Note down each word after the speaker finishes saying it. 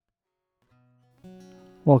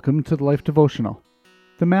Welcome to the Life Devotional,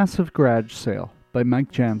 The Massive Garage Sale by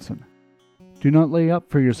Mike Jantzen. Do not lay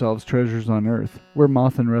up for yourselves treasures on earth, where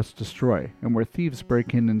moth and rust destroy, and where thieves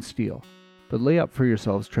break in and steal. But lay up for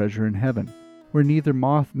yourselves treasure in heaven, where neither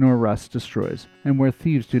moth nor rust destroys, and where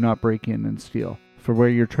thieves do not break in and steal. For where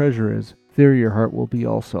your treasure is, there your heart will be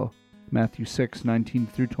also. Matthew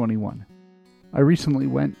 6:19-21. I recently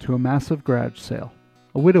went to a massive garage sale.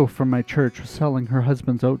 A widow from my church was selling her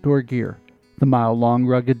husband's outdoor gear. The mile-long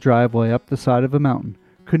rugged driveway up the side of a mountain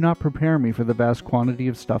could not prepare me for the vast quantity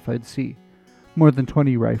of stuff I'd see. More than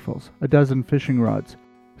 20 rifles, a dozen fishing rods,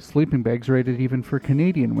 sleeping bags rated even for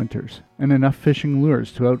Canadian winters, and enough fishing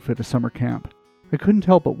lures to outfit a summer camp. I couldn't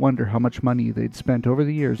help but wonder how much money they'd spent over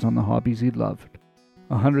the years on the hobbies he'd loved.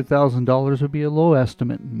 $100,000 would be a low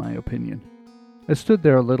estimate, in my opinion. I stood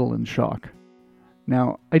there a little in shock.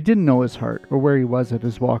 Now, I didn't know his heart or where he was at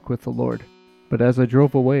his walk with the Lord. But as I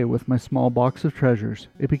drove away with my small box of treasures,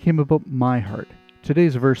 it became about my heart.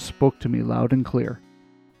 Today's verse spoke to me loud and clear.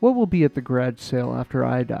 What will be at the garage sale after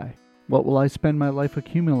I die? What will I spend my life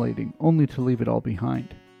accumulating, only to leave it all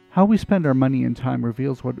behind? How we spend our money and time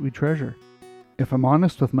reveals what we treasure. If I'm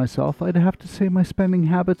honest with myself, I'd have to say my spending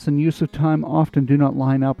habits and use of time often do not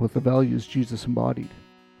line up with the values Jesus embodied.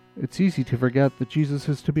 It's easy to forget that Jesus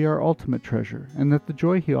is to be our ultimate treasure, and that the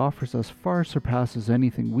joy he offers us far surpasses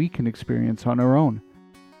anything we can experience on our own.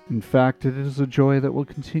 In fact, it is a joy that will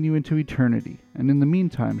continue into eternity, and in the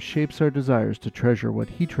meantime shapes our desires to treasure what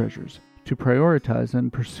he treasures, to prioritize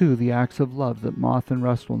and pursue the acts of love that moth and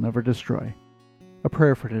rust will never destroy. A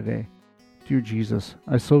prayer for today. Dear Jesus,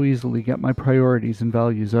 I so easily get my priorities and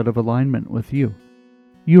values out of alignment with you.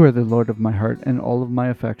 You are the Lord of my heart and all of my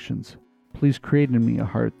affections. Please create in me a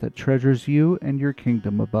heart that treasures you and your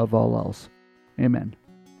kingdom above all else. Amen.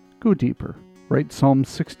 Go deeper. Write Psalm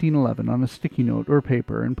 16:11 on a sticky note or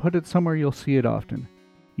paper and put it somewhere you'll see it often.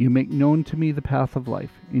 You make known to me the path of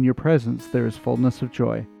life. In your presence there is fullness of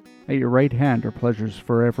joy. At your right hand are pleasures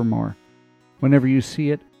forevermore. Whenever you see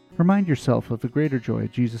it, remind yourself of the greater joy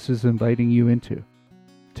Jesus is inviting you into.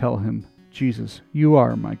 Tell him, Jesus, you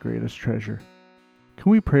are my greatest treasure.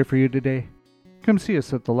 Can we pray for you today? Come see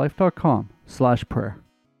us at thelife.com/prayer.